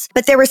sons,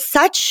 but there was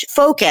such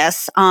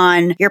focus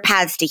on your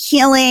paths to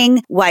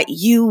healing, what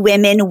you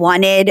women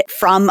wanted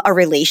from a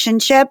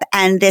relationship,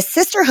 and this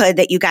sisterhood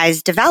that you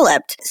guys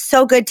developed.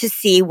 So good to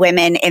see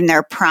women in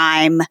their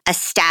prime,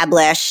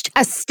 established.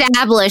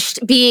 Established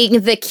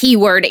being the key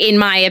word, in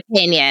my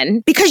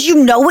opinion. Because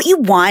you know what you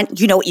want,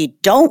 you know what you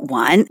don't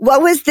want.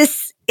 What was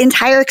this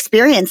entire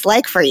experience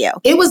like for you?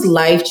 It was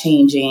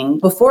life-changing.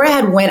 Before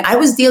I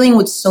was dealing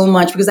with so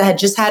much because I had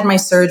just had my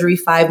surgery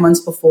 5 months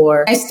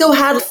before. I still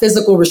had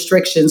physical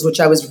restrictions, which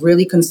I was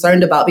really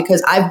concerned about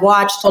because I've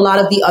watched a lot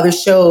of the other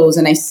shows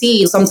and I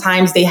see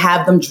sometimes they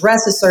have them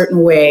dress a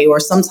certain way or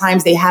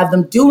sometimes they have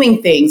them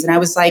doing things. And I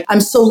was like,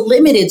 I'm so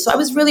limited. So I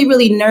was really,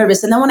 really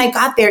nervous. And then when I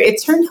got there,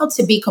 it turned out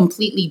to be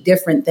completely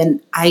different than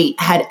I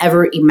had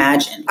ever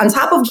imagined. On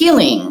top of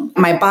healing,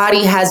 my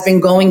body has been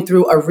going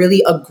through a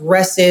really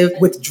aggressive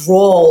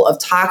withdrawal of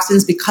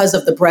toxins because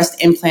of the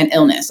breast implant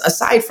illness,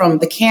 aside from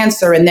the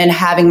cancer and then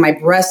having my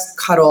breast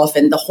cut off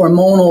and the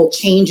hormonal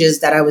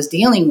changes that I was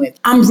dealing with.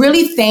 I'm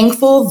really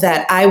thankful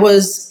that I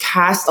was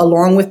cast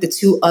along with the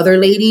 2 other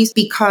ladies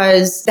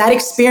because that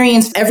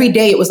experience, every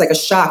day it was like a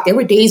shock. There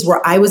were days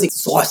where I was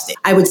exhausted.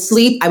 I would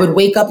sleep, I would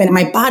wake up and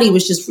my body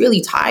was just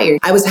really tired.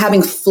 I was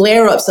having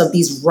flare-ups of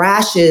these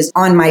rashes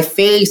on my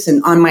face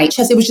and on my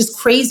chest. It was just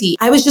crazy.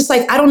 I was just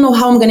like, I don't know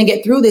how I'm going to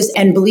get through this.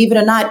 And believe it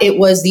or not, it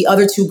was the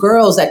other 2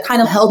 girls that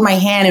kind of held my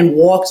hand and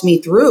walked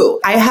me through.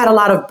 I had a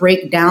lot of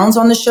breakdowns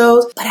on the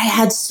shows, but I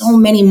had so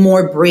many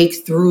more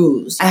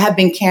breakthroughs. I have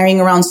been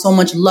carrying around so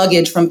much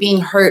luggage from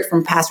being hurt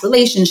from past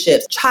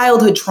relationships,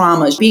 childhood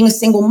traumas, being a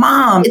single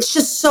mom. It's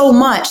just so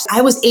much.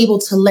 I was able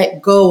to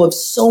let go of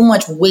so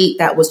much weight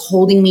that was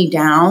holding me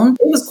down.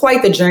 It was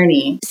quite the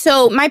journey.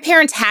 So my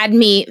parents had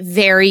me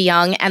very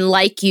young, and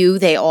like you,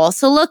 they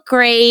also look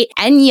great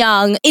and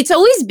young. It's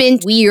always been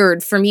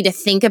weird for me to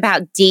think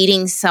about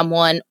dating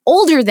someone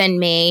older than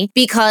me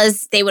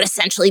because they would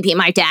essentially be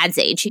my dad's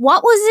age.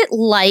 What was it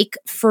like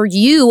for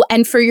you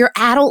and for your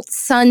adult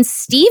son,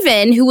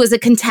 Steven, who was a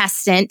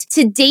contestant,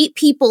 to date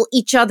people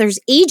each other's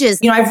ages?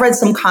 You know, I've read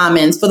some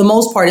comments. For the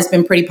most part, it's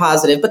been pretty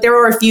positive, but there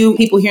are a few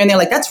people here and there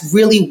like, that's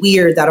really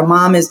weird that a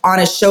mom is on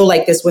a show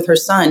like this with her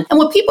son. And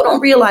what people don't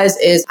realize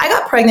is I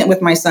got pregnant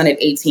with my son at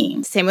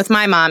 18. Same with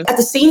my mom. At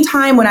the same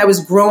time, when I was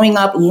growing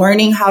up,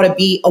 learning how to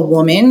be a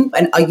woman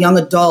and a young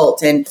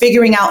adult and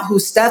figuring out who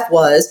Steph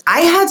was,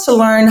 I had to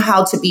learn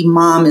how to be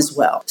mom as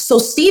well. So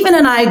Steven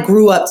and I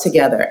grew up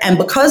together. And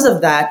because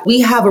of that, we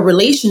have a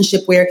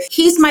relationship where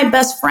he's my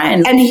best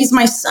friend and he's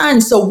my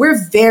son. So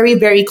we're very,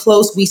 very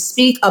close. We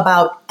speak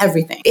about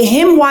everything.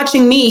 Him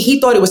watching me, he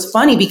thought it was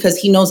funny because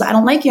he knows I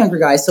don't like younger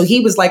guys. So he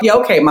was like, yeah,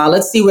 okay, Ma,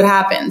 let's see what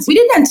happens. We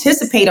didn't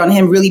anticipate on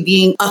him really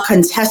being a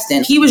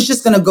contestant. He was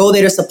just going to go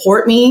there to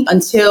support me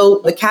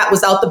until the cat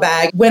was out the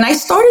bag. When I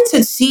started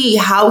to see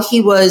how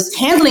he was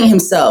handling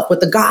himself with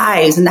the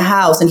guys in the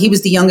house, and he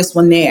was the youngest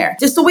one there,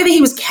 just the way that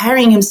he was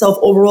carrying himself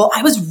overall,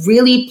 I was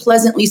really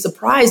pleasantly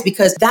surprised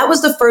because that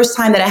was the first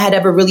time that I had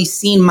ever really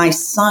seen my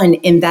son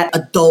in that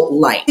adult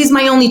light. He's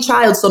my only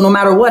child, so no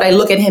matter what, I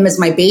look at him as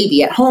my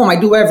baby. At home, I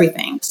do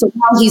everything. So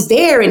while he's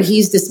there and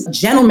he's this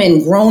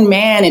gentleman, grown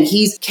man, and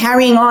he's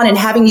carrying on and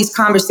having these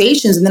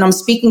conversations, and then I'm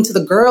speaking to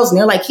the girls and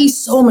they're like, he's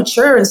so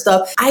mature and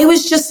stuff. I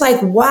was just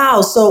like,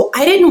 wow. So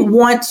I didn't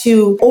want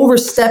to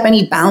overstep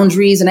any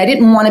boundaries and I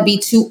didn't want to be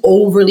too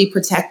overly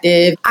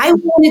protective. I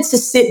wanted to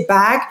sit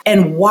back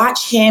and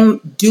watch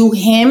him do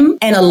him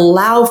and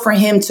allow for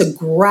him to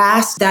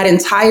grasp that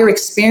entire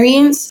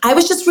experience. I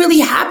was just really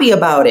happy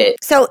about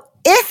it. So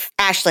if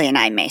Ashley and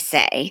I may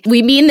say,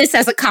 we mean this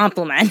as a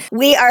compliment.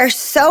 We are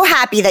so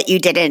happy that you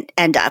didn't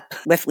end up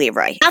with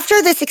Leroy.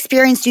 After this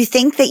experience, do you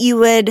think that you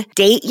would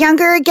date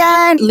younger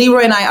again?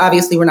 Leroy and I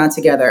obviously were not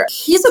together.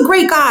 He's a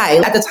great guy.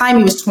 At the time,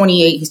 he was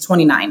 28. He's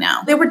 29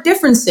 now. There were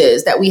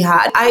differences that we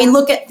had. I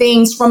look at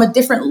things from a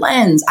different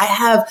lens. I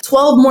have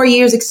 12 more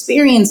years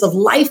experience of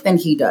life than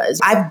he does.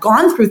 I've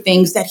gone through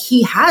things that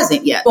he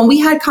hasn't yet. When we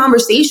had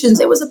conversations,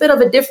 it was a bit of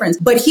a difference,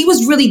 but he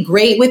was really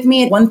great with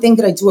me. And one thing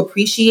that I do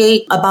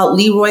appreciate about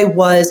Leroy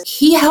was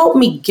he helped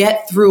me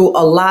get through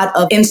a lot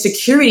of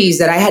insecurities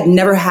that I had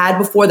never had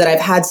before, that I've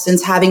had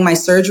since having my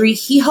surgery.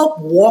 He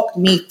helped walk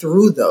me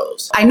through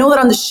those. I know that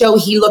on the show,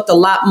 he looked a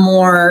lot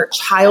more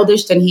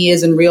childish than he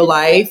is in real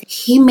life.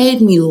 He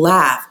made me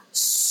laugh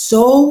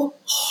so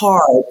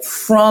hard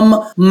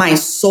from my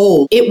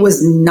soul. It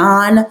was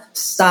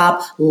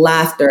non-stop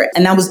laughter.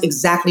 And that was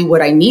exactly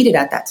what I needed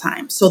at that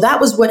time. So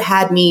that was what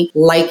had me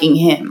liking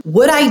him.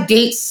 Would I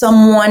date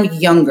someone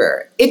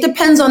younger? It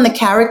depends on the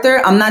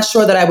character. I'm not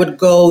sure that I would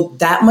go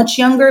that much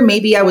younger.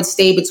 Maybe I would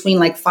stay between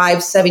like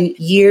 5-7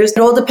 years. It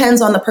all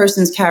depends on the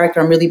person's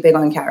character. I'm really big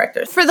on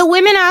characters. For the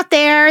women out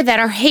there that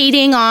are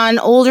hating on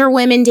older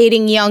women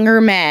dating younger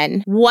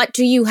men, what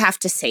do you have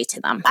to say to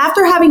them?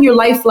 After having your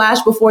life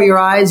flash before your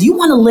eyes, you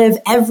want to live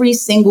every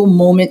single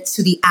moment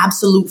to the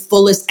absolute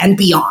fullest and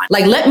beyond.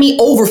 Like, let me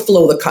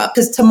overflow the cup,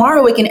 because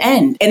tomorrow it can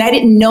end. And I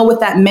didn't know what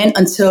that meant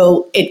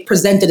until it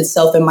presented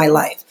itself in my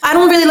life. I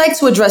don't really like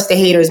to address the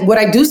haters. What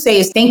I do say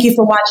is thank you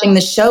for watching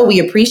the show. We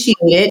appreciate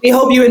it. We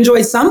hope you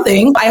enjoyed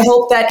something. I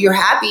hope that you're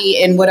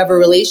happy in whatever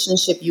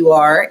relationship you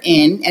are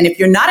in. And if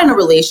you're not in a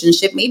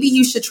relationship, maybe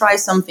you should try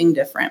something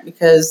different,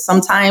 because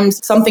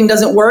sometimes something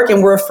doesn't work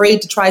and we're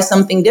afraid to try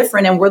something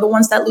different and we're the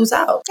ones that lose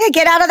out. Yeah,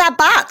 get out of that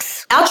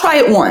box. I'll try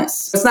it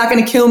once. It's not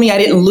going to kill me. I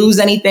didn't lose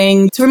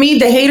anything. For me,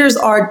 the haters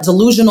are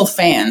delusional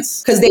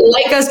fans, because they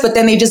like us, but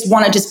then they just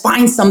want to just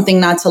find something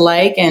not to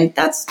like, and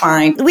that's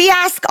fine. We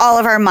ask all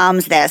of our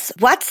moms this.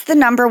 What's the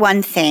number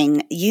one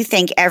thing you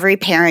think every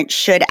parent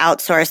should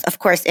outsource, of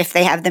course, if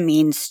they have the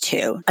means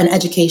to? An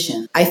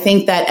education. I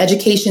think that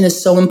education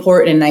is so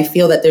important, and I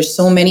feel that there's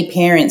so many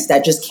parents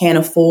that just can't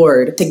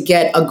afford to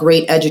get a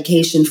great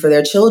education for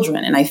their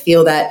children. And I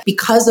feel that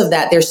because of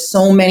that, there's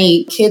so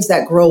many kids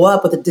that grow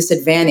up with a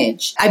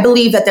disadvantage. I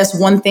believe that that's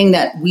one thing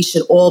that we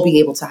should all be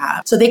able to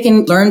have, so they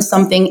can learn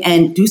something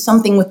and do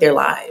something with their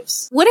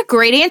lives. What a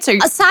great answer.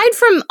 Aside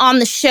from on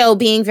the show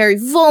being very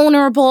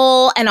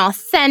vulnerable and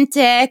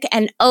authentic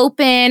and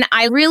open,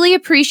 I really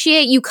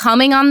appreciate you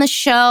coming on the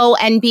show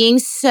and being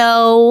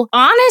so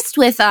honest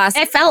with us.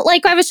 I felt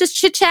like I was just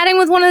chit-chatting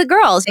with one of the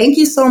girls. Thank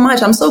you so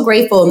much. I'm so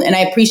grateful, and I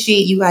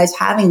appreciate you guys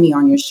having me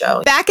on your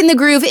show. Back in the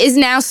Groove is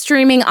now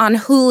streaming on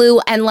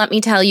Hulu, and let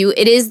me tell you,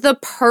 it is the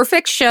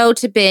perfect show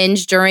to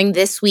binge during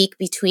this week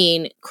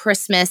between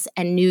Christmas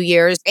and New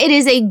Year's. It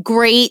is a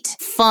great,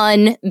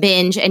 fun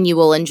binge, and you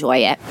will enjoy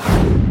it.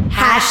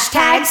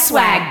 Hashtag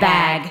swag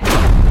bag.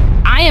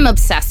 I am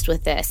obsessed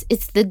with this.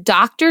 It's the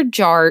Dr.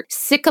 Jart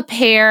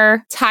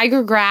Cicapair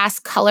Tiger Grass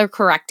Color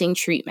Correcting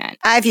Treatment.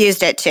 I've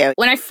used it too.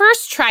 When I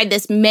first tried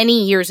this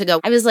many years ago,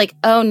 I was like,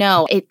 oh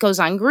no, it goes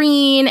on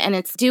green and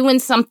it's doing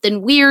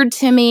something weird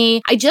to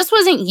me. I just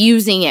wasn't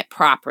using it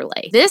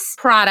properly. This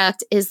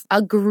product is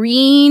a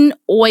green,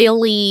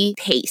 oily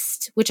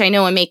paste, which I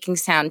know I'm making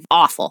sound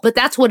awful, but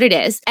that's what it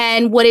is.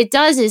 And what it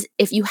does is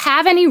if you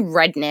have any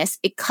redness,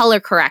 it color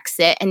corrects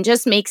it and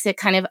just makes it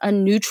kind of a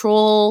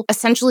neutral,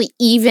 essentially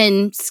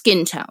even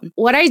skin tone.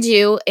 What I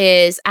do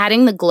is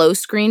adding the glow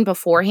screen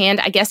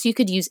beforehand. I guess you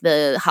could use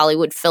the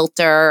Hollywood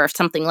filter or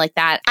something like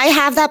that. I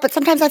have that, but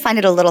sometimes I find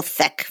it a little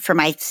thick for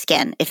my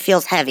skin. It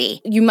feels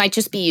heavy. You might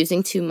just be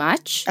using too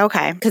much.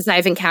 Okay. Because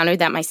I've encountered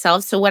that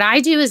myself. So what I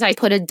do is I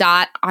put a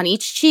dot on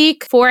each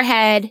cheek,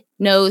 forehead,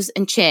 nose,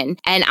 and chin.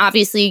 And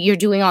obviously you're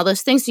doing all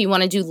those things, so you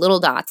want to do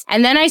little dots.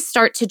 And then I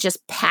start to just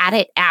pat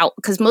it out,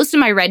 because most of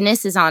my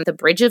redness is on the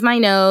bridge of my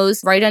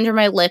nose, right under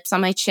my lips,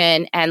 on my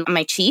chin, and on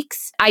my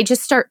cheeks. I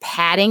just start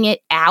patting it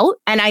out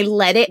and I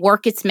let it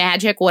work its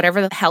magic,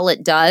 whatever the hell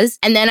it does.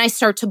 And then I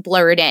start to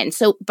blur it in.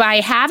 So by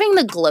having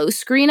the glow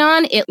screen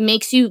on, it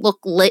makes you look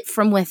lit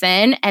from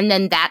within. And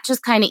then that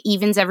just kind of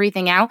evens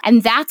everything out.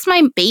 And that's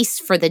my base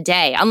for the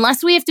day.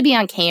 Unless we have to be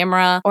on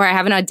camera or I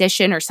have an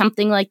audition or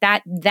something like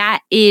that,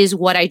 that is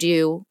what I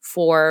do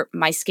for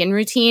my skin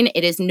routine.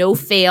 It is no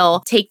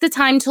fail. Take the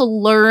time to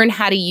learn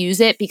how to use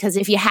it, because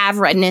if you have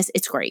redness,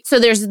 it's great. So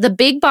there's the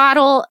big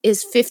bottle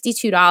is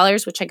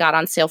 $52, which I got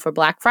on sale for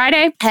Black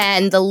Friday.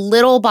 And the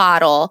little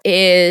bottle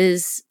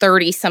is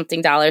 $30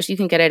 something. You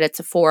can get it at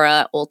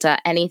Sephora, Ulta,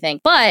 anything.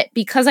 But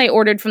because I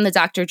ordered from the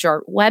Dr.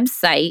 Jart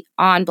website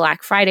on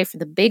Black Friday for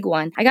the big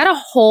one, I got a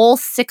whole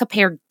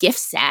Cicapair gift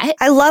set.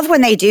 I love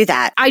when they do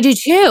that. I do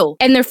too.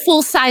 And they're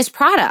full-size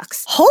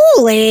products.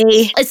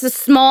 Holy. It's a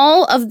small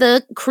all of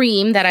the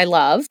cream that I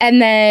love, and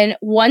then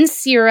 1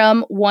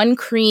 serum, 1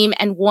 cream,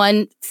 and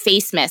 1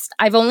 face mist.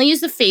 I've only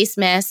used the face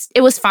mist.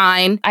 It was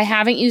fine. I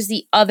haven't used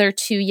the other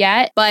 2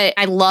 yet, but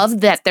I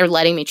love that they're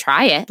letting me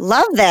try it.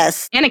 Love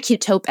this. And a cute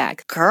tote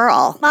bag.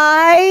 Girl.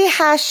 My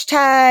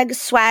hashtag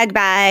swag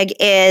bag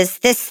is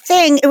this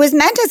thing. It was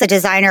meant as a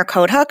designer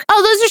coat hook.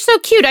 Oh, those are so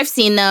cute. I've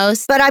seen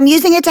those. But I'm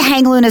using it to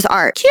hang Luna's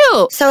art.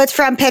 Cute. So it's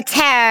from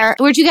Peter.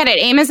 Where'd you get it?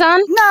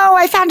 Amazon? No,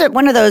 I found it at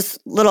one of those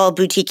little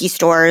boutique-y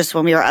stores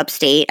when we were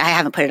upstate. I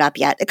haven't put it up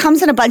yet. It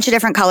comes in a bunch of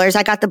different colors.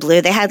 I got the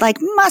blue. They had like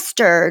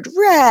mustard,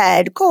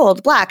 red,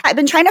 gold, black. I've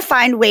been trying to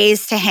find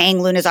ways to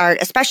hang Luna's art,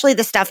 especially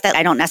the stuff that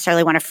I don't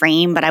necessarily want to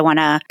frame, but I want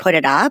to put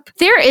it up.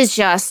 There is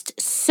just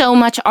so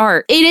much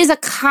art. It is a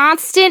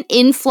constant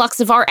influx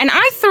of art. And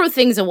I throw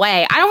things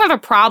away. I don't have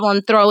a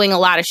problem throwing a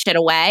lot of shit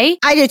away.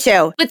 I do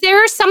too. But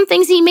there are some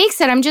things he makes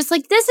that I'm just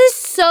like, this is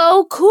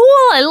so cool.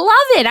 I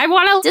love it. I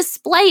want to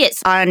display it.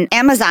 On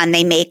Amazon,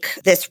 they make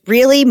this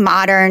really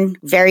modern,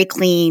 very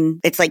clean.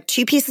 It's like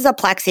 2 pieces of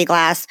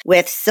plexiglass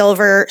with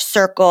silver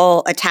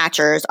circle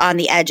attachers on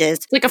the edges.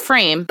 Like a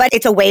frame. But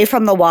it's away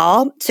from the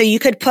wall. So you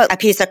could put a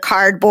piece of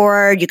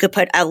cardboard, you could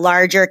put a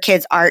larger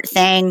kid's art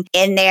thing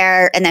in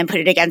there and then put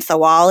it against the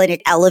wall and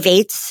it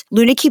elevates.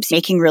 Luna keeps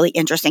making really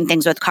interesting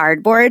things with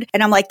cardboard.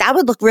 And I'm like, that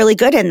would look really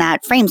good in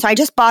that frame. So I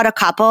just bought a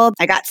couple.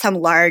 I got some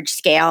large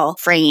scale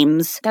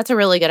frames. That's a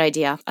really good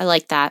idea. I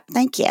like that.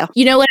 Thank you.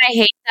 You know what I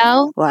hate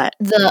though? What?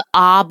 The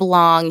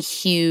oblong,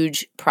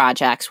 huge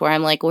projects where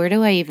I'm like, where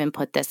do I even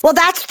put this? Well,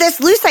 that's this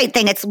lucite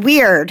thing. It's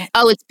weird.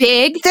 Oh, it's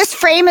big? This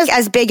frame is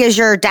as big as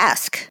your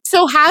desk.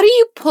 So how do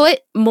you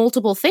put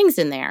multiple things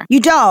in there? You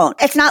don't.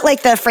 It's not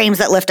like the frames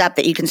that lift up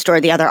that you can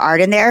store the other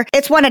art in there.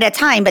 It's one at a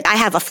time, but I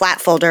have a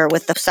flat folder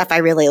with the stuff I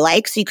really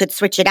like, so you could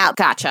switch it out.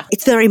 Gotcha.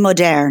 It's very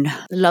modern.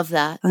 Love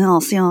that.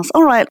 Yes, yes.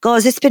 All right,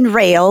 guys, it's been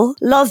real.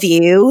 Love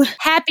you.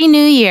 Happy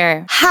New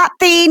Year.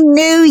 Happy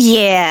New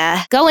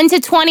Year. Go into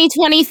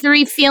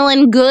 2023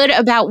 feeling good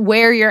about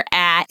where you're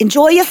at.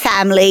 Enjoy your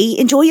family.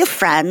 Enjoy your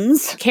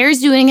friends. Kara's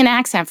doing an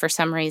accent for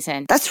some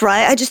reason. That's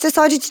right. I just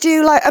decided to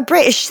do like a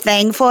British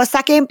thing for a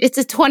second. It's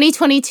a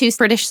 2022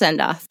 British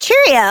send-off.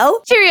 Cheerio.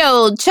 Cheerio,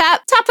 old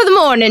chap. Top of the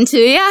morning to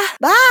ya.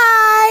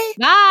 Bye.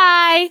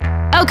 Bye.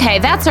 Okay,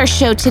 that's our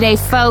show today,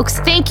 folks.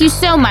 Thank you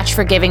so much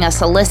for giving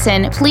us a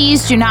listen.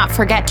 Please do not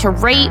forget to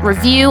rate,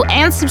 review,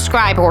 and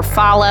subscribe or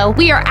follow.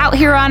 We are out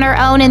here on our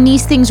own, and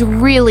these things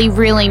really,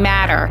 really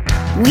matter.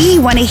 We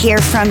want to hear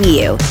from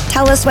you.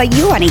 Tell us what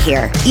you want to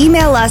hear.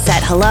 Email us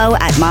at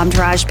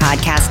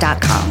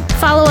hello@momtouragepodcast.com.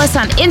 Follow us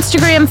on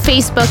Instagram,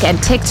 Facebook,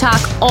 and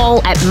TikTok,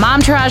 all at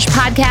Momtourage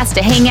Podcast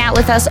to hang out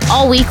with us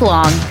all week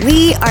long.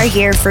 We are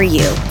here for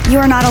you. You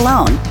are not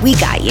alone. We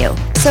got you.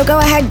 So go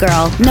ahead,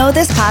 girl. Know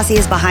this posse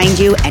is behind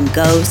you and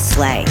go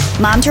slay.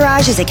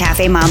 Momtourage is a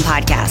Cafe Mom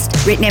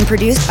podcast. Written and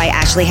produced by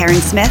Ashley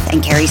Herring-Smith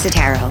and Carrie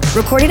Sotero.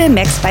 Recorded and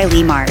mixed by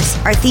Lee Mars.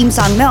 Our theme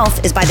song, MILF,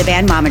 is by the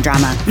band Mama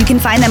Drama. You can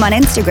find them on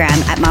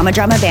Instagram at Mama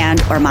Drama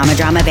Band or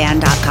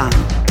mamadramaband.com.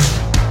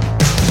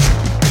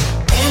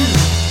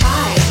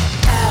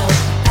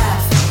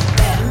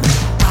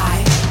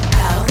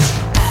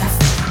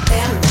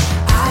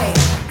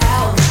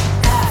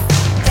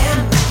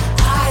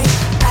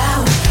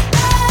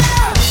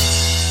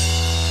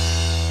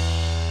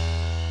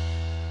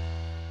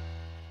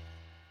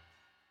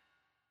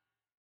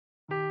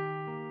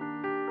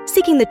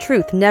 Seeking the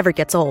truth never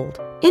gets old.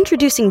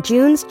 Introducing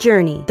June's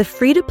Journey, the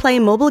free-to-play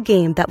mobile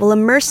game that will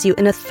immerse you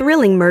in a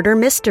thrilling murder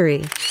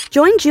mystery.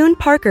 Join June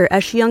Parker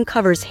as she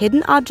uncovers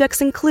hidden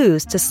objects and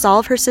clues to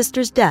solve her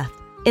sister's death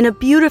in a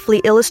beautifully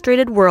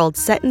illustrated world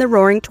set in the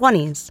Roaring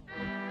 '20s.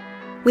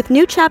 With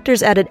new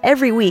chapters added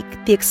every week,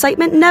 the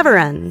excitement never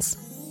ends.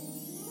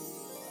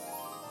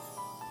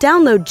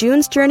 Download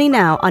June's Journey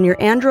now on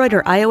your Android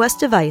or iOS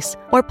device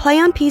or play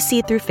on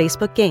PC through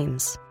Facebook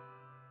Games.